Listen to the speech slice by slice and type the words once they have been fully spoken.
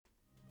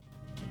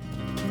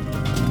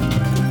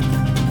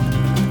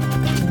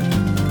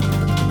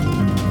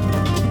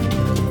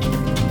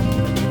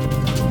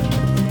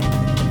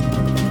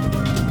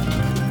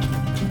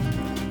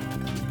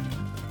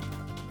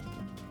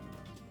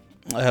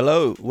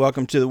Hello,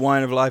 welcome to the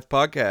Wine of Life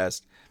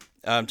podcast.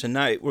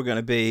 Tonight we're going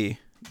to be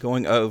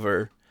going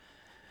over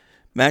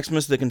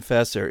Maximus the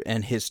Confessor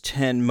and his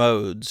 10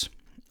 modes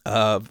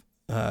of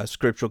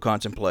scriptural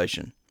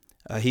contemplation.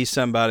 He's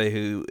somebody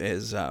who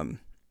is,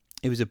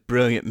 he was a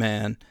brilliant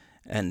man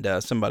and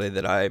somebody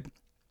that I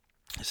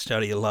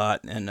study a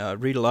lot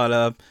and read a lot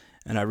of,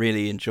 and I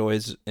really enjoy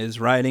his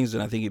writings,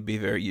 and I think he'd be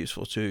very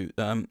useful to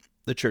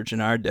the church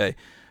in our day.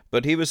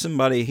 But he was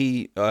somebody,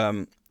 he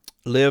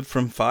lived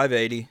from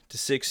 580 to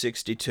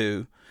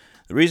 662.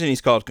 The reason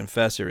he's called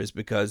Confessor is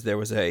because there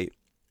was a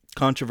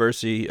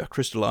controversy, a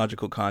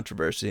Christological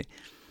controversy,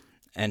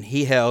 and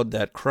he held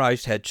that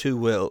Christ had two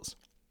wills,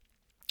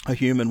 a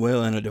human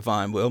will and a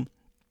divine will.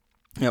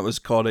 That was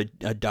called a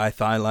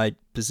dithyelite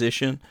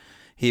position.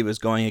 He was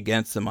going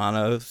against the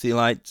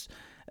monothelites,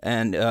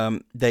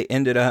 and they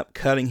ended up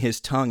cutting his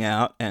tongue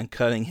out and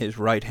cutting his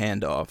right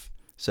hand off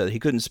so that he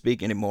couldn't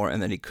speak anymore,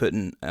 and then he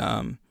couldn't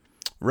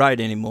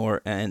write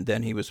anymore, and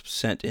then he was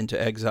sent into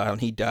exile,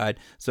 and he died.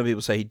 Some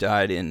people say he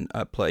died in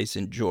a place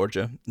in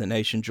Georgia, the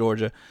nation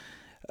Georgia,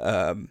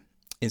 in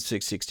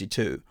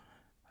 662.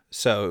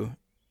 So,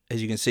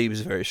 as you can see, he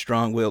was a very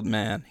strong-willed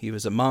man. He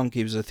was a monk,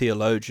 he was a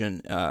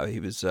theologian, he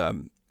was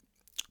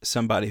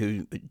somebody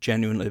who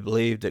genuinely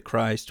believed that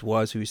Christ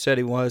was who he said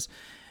he was,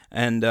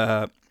 and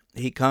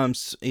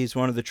he's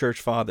one of the church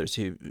fathers,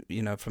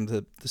 from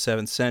the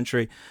 7th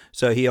century.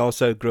 So he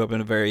also grew up in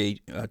a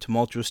very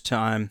tumultuous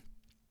time.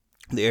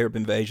 The Arab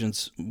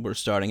invasions were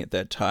starting at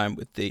that time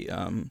with the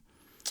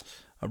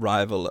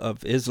arrival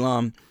of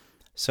Islam.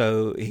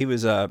 So he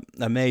was an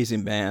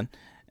amazing man.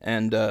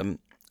 And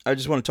I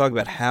just want to talk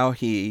about how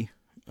he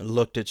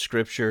looked at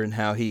Scripture and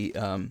how he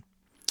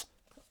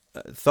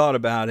thought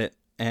about it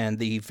and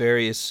the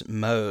various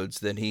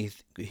modes that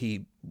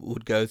he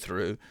would go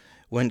through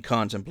when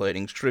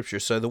contemplating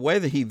Scripture. So the way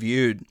that he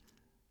viewed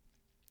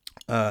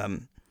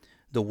the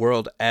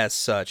world as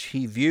such,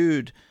 he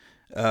viewed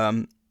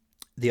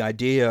the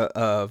idea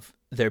of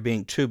there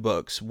being two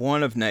books,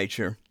 one of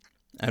nature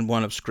and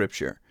one of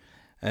Scripture.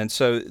 And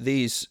so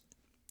these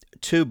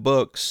two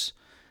books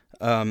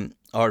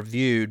are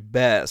viewed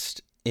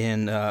best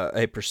in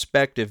a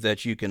perspective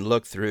that you can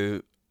look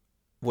through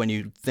when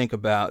you think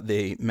about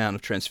the Mount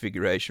of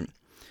Transfiguration.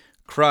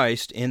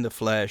 Christ in the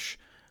flesh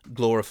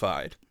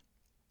glorified.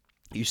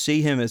 You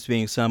see him as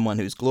being someone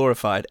who's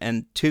glorified,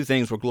 and two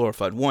things were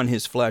glorified. One,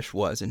 his flesh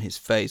was, and his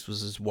face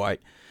was as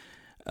white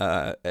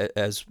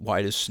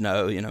as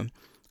snow,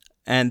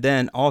 and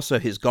then also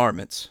his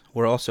garments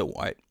were also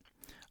white.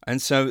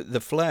 And so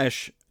the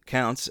flesh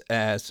counts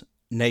as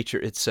nature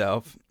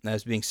itself,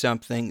 as being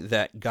something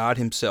that God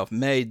himself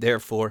made.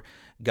 Therefore,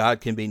 God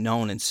can be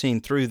known and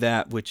seen through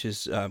that, which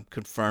is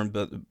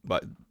confirmed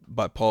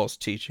by Paul's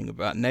teaching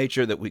about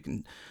nature, that we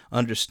can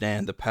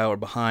understand the power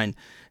behind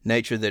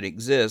nature that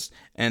exists.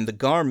 And the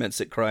garments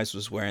that Christ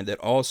was wearing that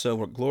also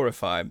were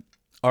glorified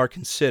are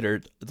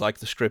considered like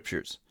the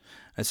Scriptures.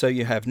 And so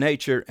you have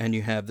nature and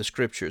you have the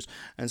Scriptures.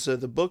 And so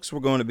the books we're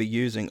going to be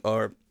using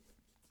are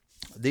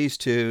these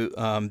two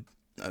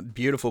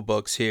beautiful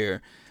books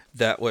here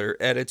that were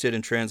edited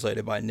and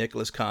translated by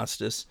Nicholas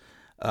Costas.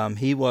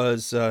 He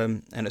was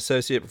an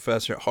associate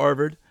professor at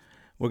Harvard.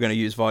 We're going to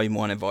use Volume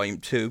 1 and Volume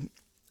 2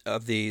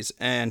 of these.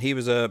 And he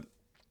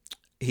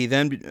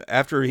then,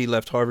 after he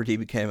left Harvard, he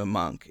became a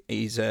monk.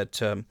 He's at,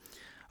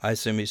 I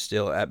assume he's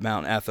still at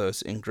Mount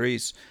Athos in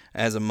Greece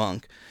as a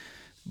monk.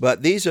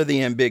 But these are the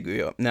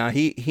ambiguo. Now,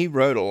 he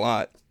wrote a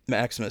lot,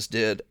 Maximus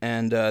did,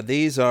 and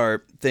these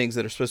are things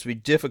that are supposed to be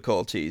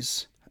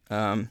difficulties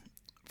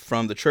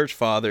from the church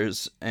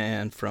fathers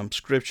and from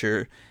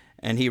Scripture.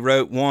 And he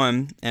wrote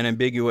one, an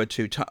ambiguo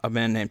to a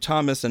man named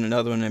Thomas, and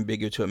another one, an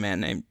ambiguo to a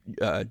man named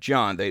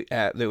John. They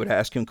would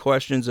ask him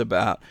questions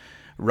about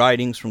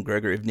writings from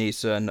Gregory of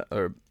Nyssa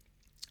or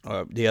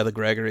the other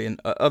Gregory and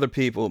other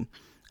people,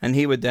 and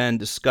he would then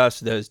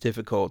discuss those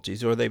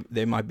difficulties, or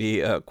they might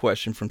be a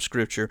question from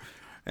Scripture.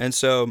 And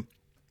so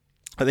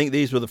I think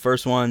these were the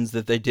first ones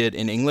that they did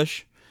in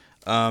English,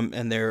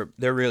 and they're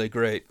really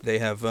great. They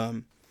have,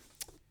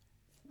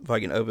 if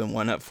I can open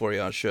one up for you,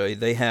 I'll show you.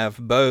 They have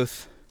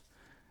both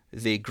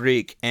the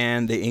Greek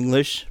and the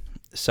English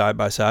side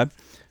by side,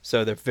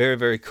 so they're very,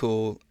 very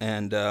cool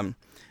and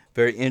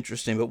very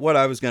interesting. But what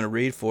I was going to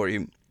read for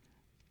you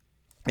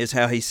is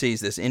how he sees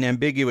this. In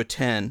Ambigua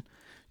 10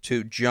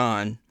 to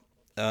John,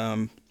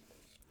 let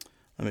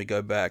me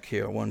go back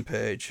here one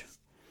page.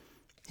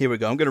 Here we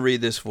go. I'm going to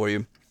read this for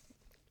you.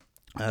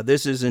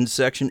 This is in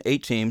section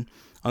 18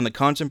 on the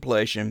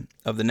contemplation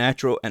of the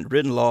natural and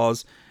written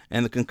laws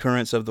and the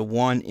concurrence of the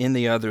one in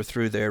the other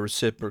through their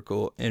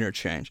reciprocal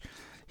interchange.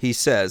 He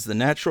says, the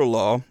natural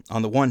law,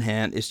 on the one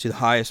hand, is to the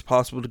highest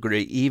possible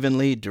degree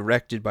evenly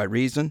directed by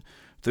reason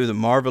through the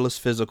marvelous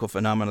physical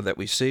phenomena that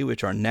we see,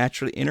 which are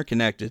naturally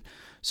interconnected,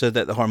 so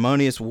that the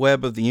harmonious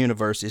web of the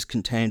universe is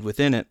contained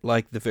within it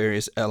like the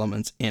various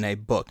elements in a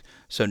book.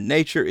 So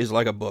nature is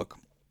like a book.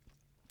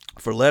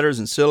 For letters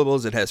and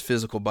syllables, it has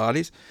physical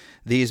bodies,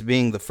 these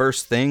being the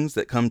first things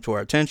that come to our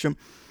attention.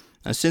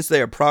 And since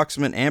they are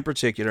proximate and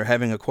particular,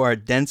 having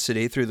acquired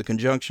density through the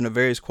conjunction of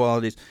various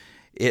qualities,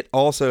 it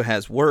also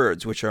has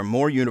words which are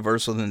more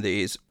universal than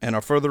these, and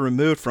are further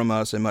removed from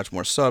us and much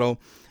more subtle.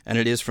 And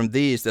it is from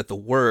these that the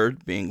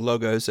Word, being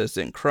Logos as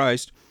in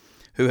Christ,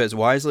 who has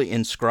wisely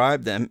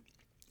inscribed them,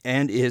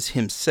 and is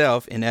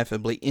himself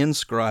ineffably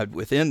inscribed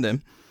within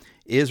them,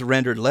 is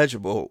rendered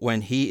legible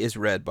when he is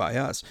read by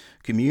us,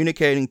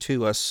 communicating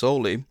to us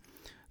solely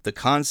the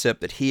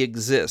concept that he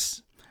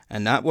exists,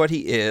 and not what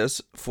he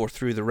is, for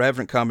through the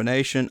reverent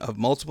combination of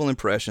multiple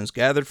impressions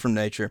gathered from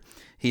nature,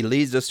 he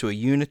leads us to a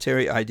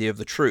unitary idea of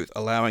the truth,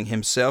 allowing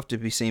himself to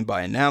be seen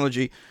by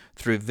analogy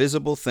through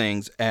visible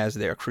things as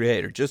their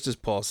creator, just as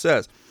Paul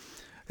says.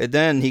 And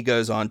then he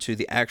goes on to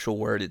the actual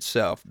word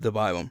itself, the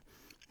Bible.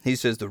 He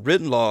says, the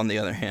written law, on the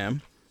other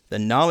hand, the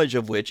knowledge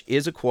of which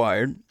is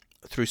acquired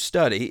through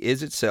study,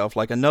 is itself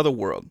like another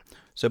world.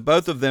 So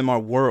both of them are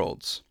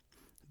worlds.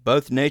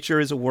 Both nature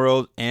is a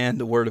world, and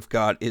the Word of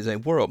God is a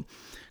world,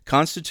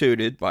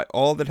 constituted by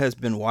all that has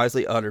been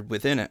wisely uttered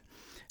within it,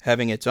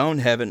 having its own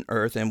heaven,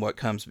 earth, and what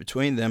comes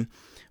between them,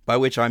 by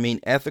which I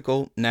mean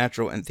ethical,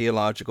 natural, and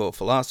theological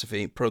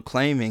philosophy,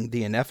 proclaiming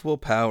the ineffable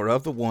power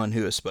of the one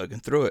who has spoken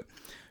through it,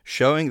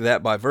 showing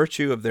that by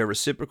virtue of their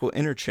reciprocal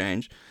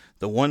interchange,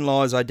 the one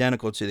law is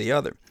identical to the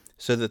other,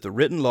 so that the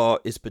written law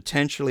is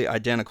potentially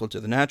identical to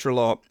the natural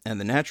law, and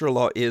the natural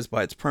law is,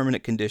 by its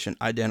permanent condition,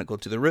 identical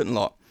to the written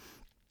law.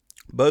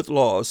 Both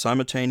laws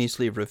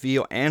simultaneously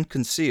reveal and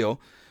conceal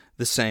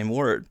the same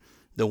word,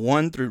 the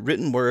one through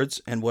written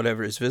words and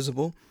whatever is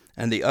visible,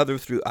 and the other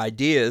through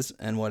ideas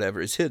and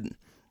whatever is hidden.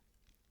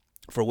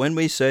 For when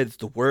we say that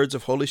the words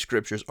of Holy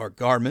Scriptures are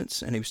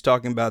garments, and he was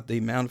talking about the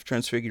Mount of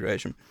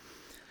Transfiguration,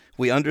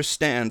 we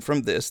understand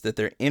from this that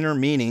their inner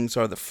meanings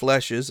are the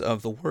fleshes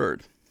of the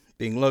Word,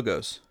 being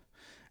Logos.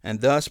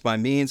 And thus by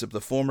means of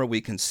the former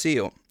we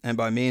conceal, and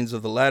by means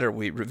of the latter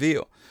we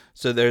reveal.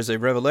 So there's a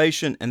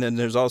revelation, and then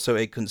there's also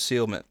a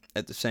concealment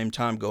at the same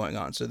time going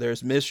on. So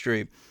there's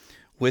mystery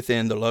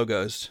within the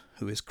Logos,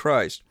 who is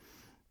Christ.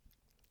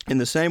 In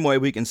the same way,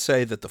 we can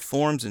say that the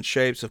forms and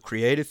shapes of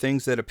created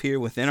things that appear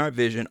within our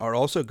vision are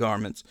also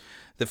garments,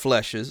 the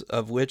fleshes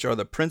of which are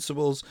the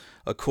principles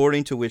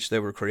according to which they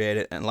were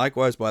created, and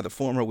likewise by the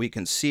former we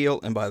conceal,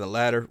 and by the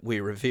latter we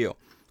reveal.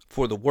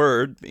 For the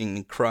Word,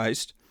 being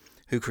Christ,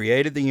 who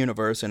created the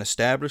universe and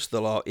established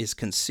the law, is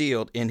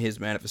concealed in his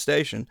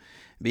manifestation,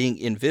 being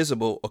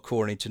invisible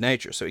according to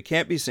nature. So he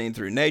can't be seen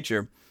through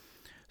nature.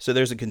 So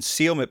there's a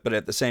concealment, but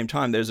at the same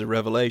time there's a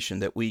revelation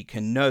that we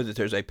can know that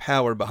there's a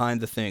power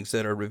behind the things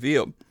that are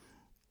revealed.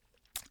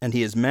 And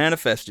he is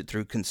manifested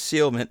through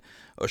concealment,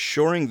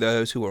 assuring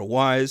those who are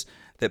wise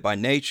that by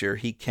nature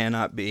he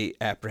cannot be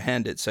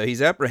apprehended. So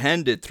he's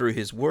apprehended through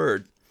his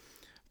word,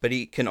 but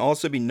he can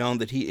also be known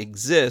that he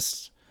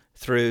exists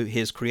through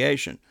his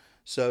creation.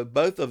 So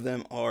both of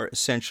them are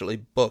essentially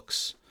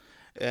books.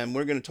 And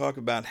we're going to talk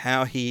about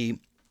how he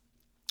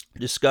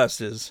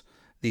discusses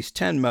these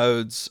 10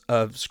 modes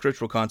of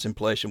scriptural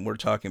contemplation. We're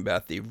talking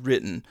about the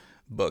written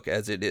book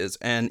as it is.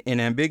 And in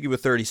Ambigua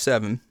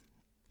 37,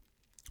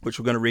 which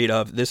we're going to read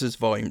of, this is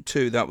volume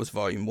 2, that was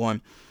volume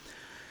 1.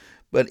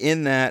 But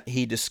in that,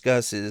 he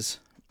discusses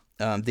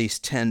these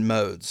 10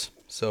 modes.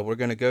 So we're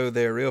going to go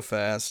there real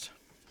fast.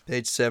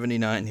 Page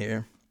 79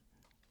 here.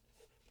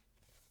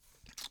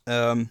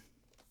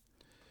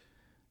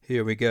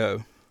 Here we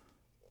go.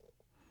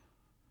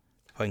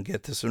 If I can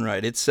get this one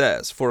right. It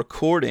says, for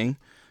according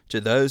to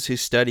those who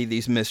study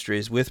these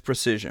mysteries with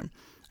precision,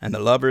 and the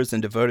lovers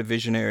and devoted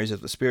visionaries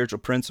of the spiritual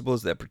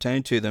principles that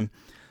pertain to them,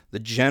 the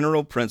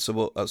general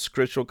principle of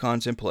scriptural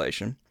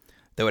contemplation,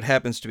 though it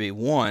happens to be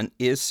one,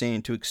 is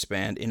seen to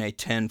expand in a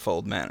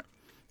tenfold manner.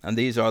 And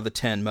these are the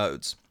 10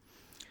 modes.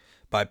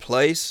 By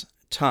place,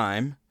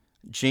 time,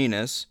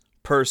 genus,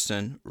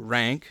 person,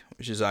 rank,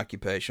 which is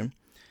occupation.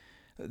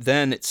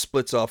 Then it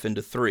splits off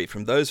into 3,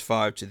 from those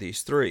 5 to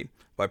these 3.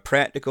 By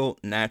practical,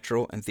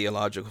 natural, and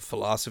theological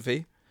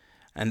philosophy.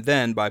 And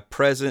then by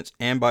present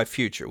and by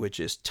future, which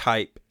is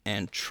type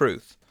and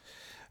truth.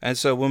 And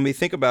so when we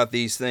think about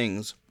these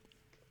things,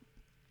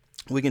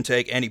 we can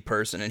take any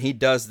person, and he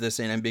does this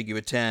in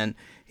Ambigua 10.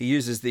 He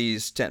uses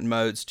these 10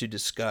 modes to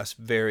discuss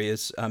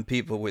various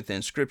people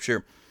within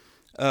Scripture.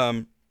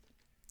 But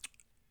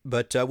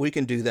we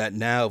can do that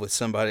now with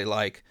somebody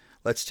like,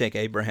 let's take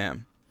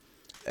Abraham.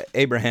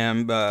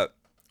 Abraham,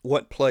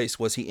 what place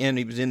was he in?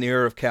 He was in the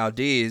Ur of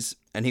Chaldees,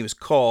 and he was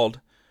called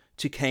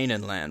to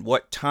Canaan land.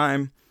 What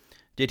time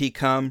did he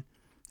come?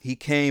 He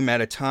came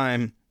at a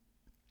time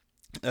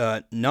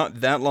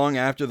not that long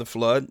after the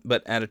flood,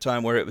 but at a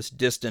time where it was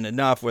distant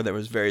enough, where there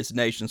was various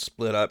nations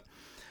split up.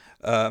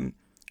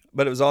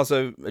 But it was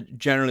also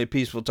generally a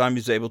peaceful time. He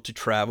was able to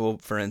travel,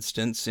 for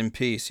instance, in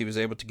peace. He was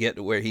able to get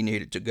to where he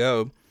needed to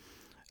go.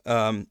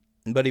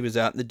 But he was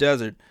out in the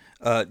desert.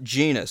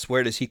 Genus,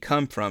 where does he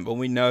come from? Well,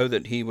 we know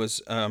that he was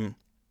of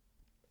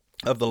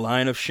the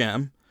line of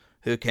Shem,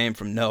 who came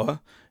from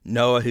Noah.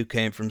 Noah, who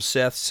came from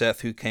Seth.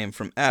 Seth, who came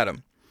from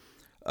Adam.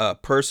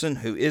 Person,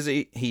 who is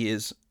he? He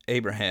is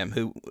Abraham,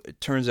 who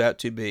turns out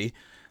to be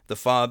the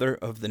father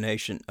of the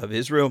nation of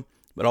Israel.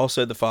 but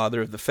also the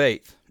father of the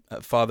faith,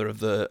 father of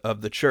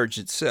the church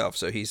itself.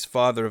 So he's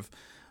father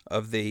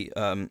of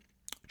the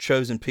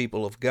chosen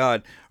people of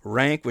God.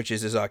 Rank, which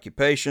is his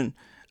occupation.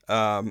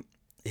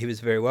 He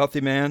was a very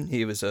wealthy man.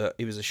 He was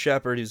a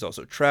shepherd. He was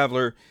also a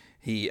traveler.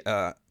 He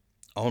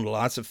owned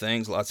lots of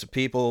things, lots of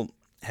people.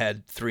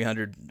 Had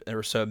 300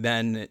 or so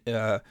men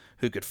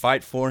who could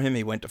fight for him.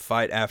 He went to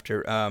fight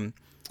after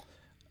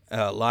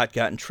Lot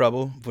got in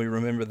trouble, if we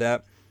remember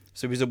that.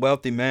 So he was a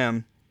wealthy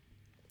man.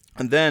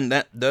 And then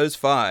those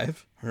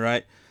five,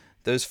 right?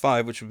 Those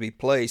five, which would be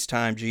place,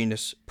 time,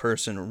 genus,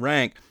 person,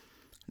 rank,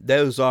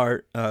 those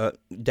are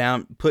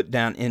put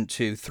down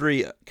into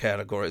three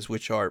categories,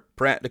 which are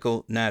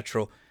practical,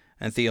 natural,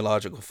 and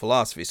theological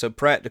philosophy. So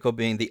practical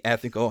being the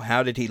ethical,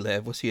 how did he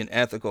live? Was he an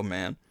ethical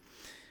man?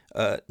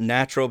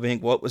 Natural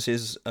being what was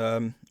his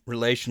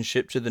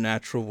relationship to the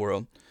natural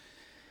world?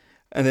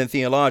 And then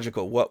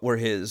theological, what were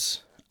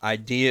his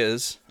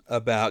ideas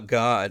about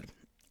God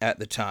at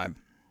the time?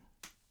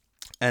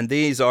 And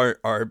these are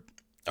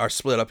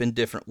split up in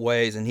different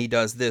ways, and he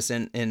does this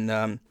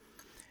in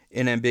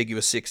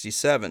Ambiguous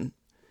 67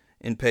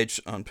 on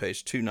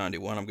page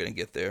 291. I'm going to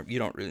get there. You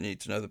don't really need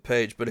to know the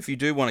page, but if you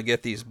do want to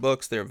get these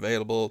books, they're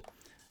available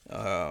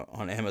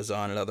on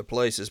Amazon and other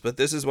places. But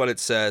this is what it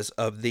says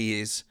of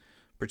these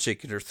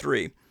particular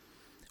three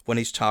when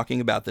he's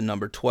talking about the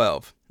number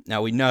 12.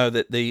 Now we know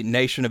that the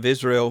nation of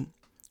Israel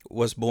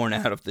was born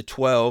out of the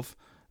 12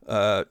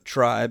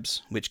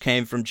 tribes, which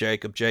came from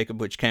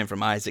Jacob, which came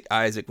from Isaac,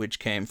 which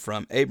came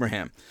from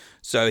Abraham.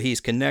 So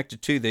he's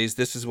connected to these.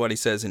 This is what he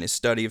says in his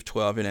study of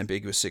 12 in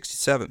Ambiguous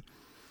 67.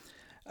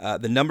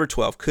 The number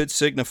 12 could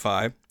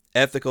signify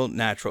ethical,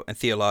 natural, and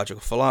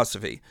theological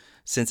philosophy,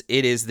 since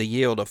it is the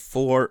yield of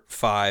 4,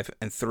 5,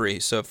 and 3.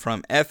 So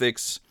from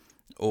ethics,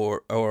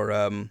 or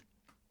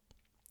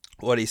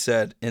what he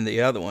said in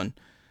the other one,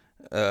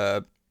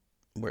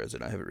 where is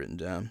it? I have it written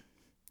down.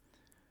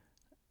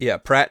 Yeah,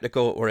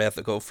 practical or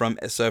ethical. From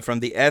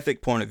the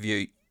ethic point of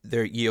view,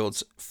 there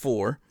yields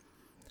 4.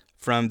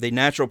 From the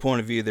natural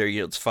point of view, there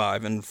yields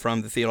 5. And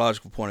from the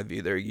theological point of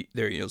view,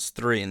 there yields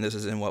 3. And this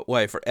is in what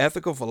way? For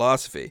ethical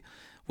philosophy,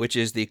 which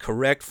is the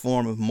correct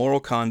form of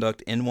moral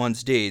conduct in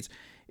one's deeds,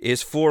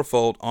 is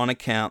fourfold on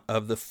account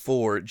of the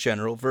 4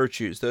 general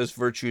virtues. Those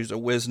virtues are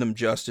wisdom,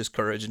 justice,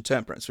 courage, and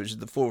temperance, which is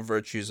the 4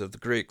 virtues of the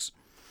Greeks.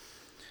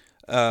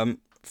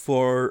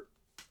 For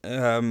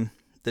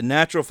the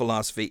natural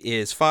philosophy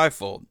is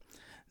 5-fold,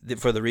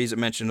 for the reason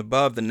mentioned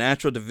above, the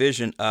natural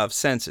division of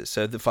senses,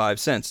 so the 5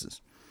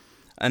 senses.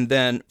 And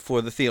then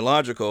for the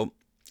theological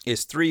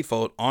is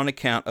 3-fold on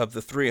account of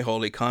the 3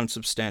 holy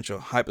consubstantial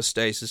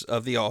hypostasis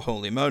of the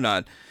all-holy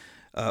monad,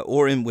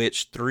 or in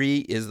which 3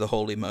 is the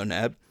holy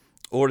monad,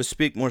 or to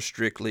speak more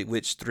strictly,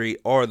 which 3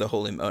 are the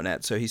holy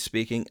monad. So he's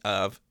speaking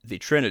of the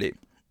Trinity.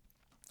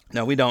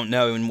 Now, we don't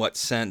know in what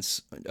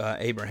sense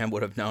Abraham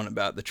would have known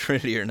about the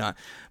Trinity or not,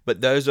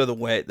 but those are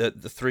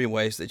the 3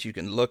 ways that you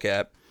can look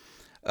at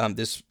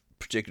this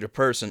particular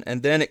person.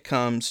 And then it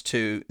comes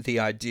to the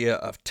idea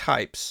of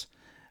types,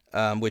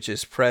 which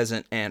is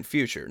present and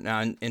future.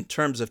 Now, in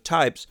terms of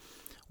types,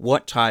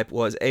 what type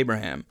was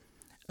Abraham?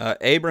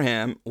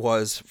 Abraham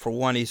was, for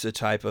one, he's a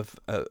type of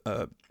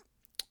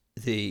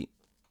the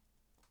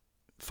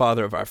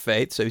father of our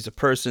faith. So he's a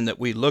person that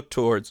we look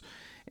towards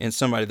and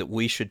somebody that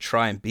we should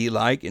try and be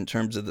like in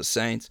terms of the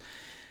saints.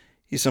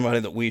 He's somebody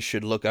that we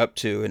should look up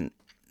to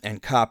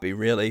and copy,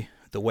 really.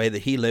 The way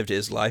that he lived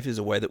his life is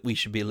a way that we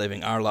should be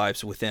living our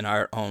lives within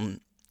our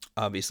own,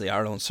 obviously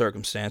our own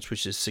circumstance,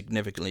 which is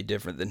significantly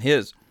different than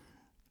his.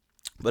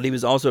 But he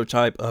was also a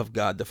type of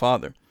God the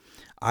Father.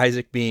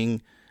 Isaac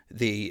being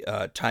the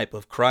type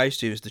of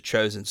Christ, who is the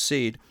chosen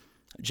seed.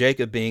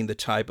 Jacob being the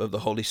type of the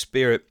Holy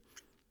Spirit,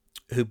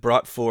 who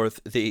brought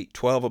forth the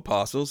 12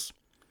 apostles,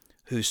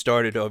 who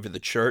started over the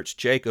church.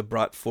 Jacob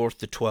brought forth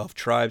the 12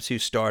 tribes, who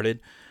started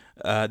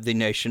the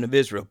nation of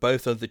Israel.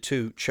 Both of the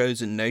 2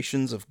 chosen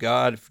nations of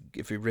God.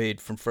 If we read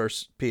from 1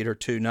 Peter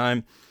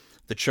 2:9,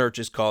 the church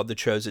is called the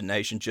chosen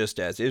nation, just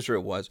as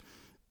Israel was.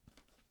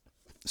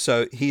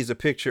 So he's a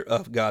picture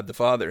of God the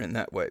Father in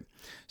that way.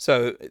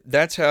 So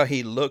that's how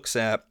he looks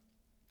at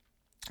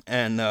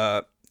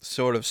and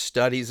sort of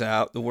studies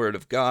out the Word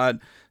of God,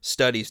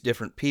 studies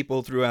different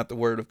people throughout the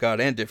Word of God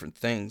and different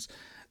things.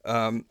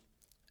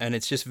 And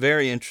it's just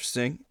very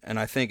interesting, and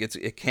I think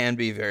it can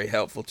be very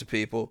helpful to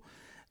people.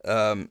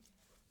 Not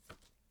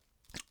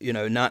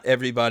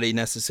everybody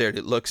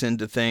necessarily looks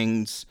into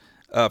things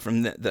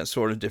from that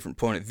sort of different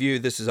point of view.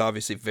 This is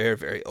obviously very,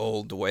 very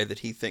old, the way that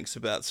he thinks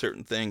about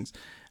certain things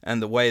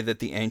and the way that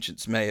the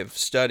ancients may have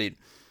studied.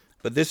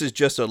 But this is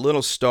just a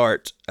little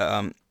start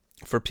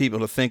for people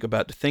to think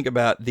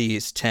about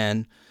these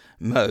 10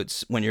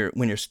 modes when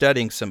you're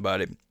studying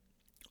somebody.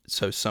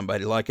 So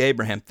somebody like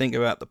Abraham, think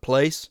about the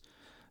place,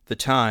 the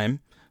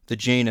time, the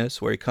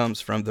genus, where he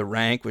comes from, the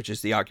rank, which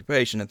is the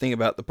occupation, and think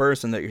about the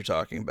person that you're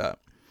talking about.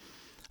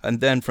 And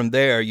then from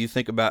there, you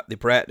think about the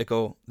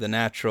practical, the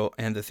natural,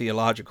 and the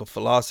theological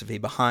philosophy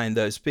behind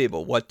those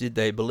people. What did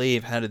they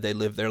believe? How did they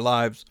live their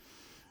lives?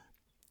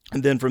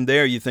 And then from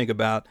there, you think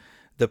about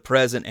the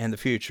present and the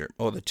future,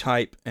 or the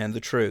type and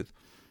the truth.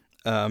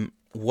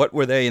 What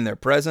were they in their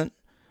present?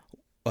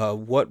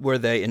 What were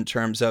they in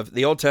terms of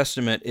the Old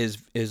Testament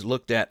is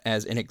looked at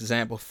as an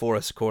example for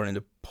us according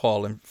to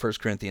Paul in 1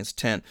 Corinthians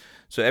 10.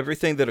 So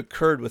everything that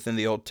occurred within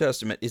the Old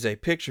Testament is a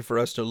picture for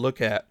us to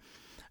look at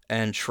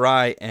and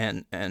try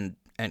and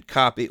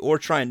copy, or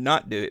try and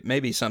not do. It may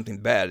be something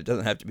bad. It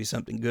doesn't have to be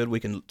something good. We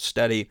can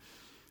study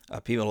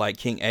people like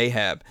King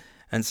Ahab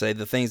and say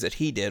the things that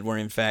he did were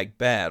in fact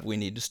bad. We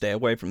need to stay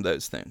away from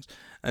those things.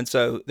 And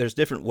so there's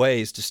different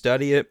ways to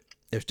study it.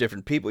 There's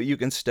different people you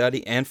can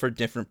study, and for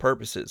different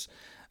purposes.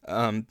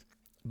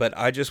 But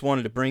I just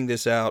wanted to bring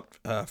this out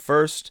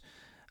first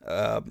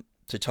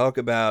to talk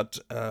about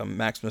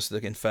Maximus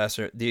the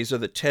Confessor. These are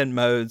the 10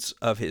 modes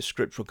of his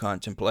scriptural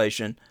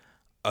contemplation.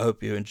 I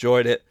hope you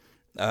enjoyed it,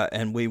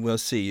 and we will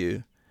see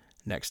you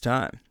next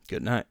time.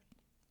 Good night.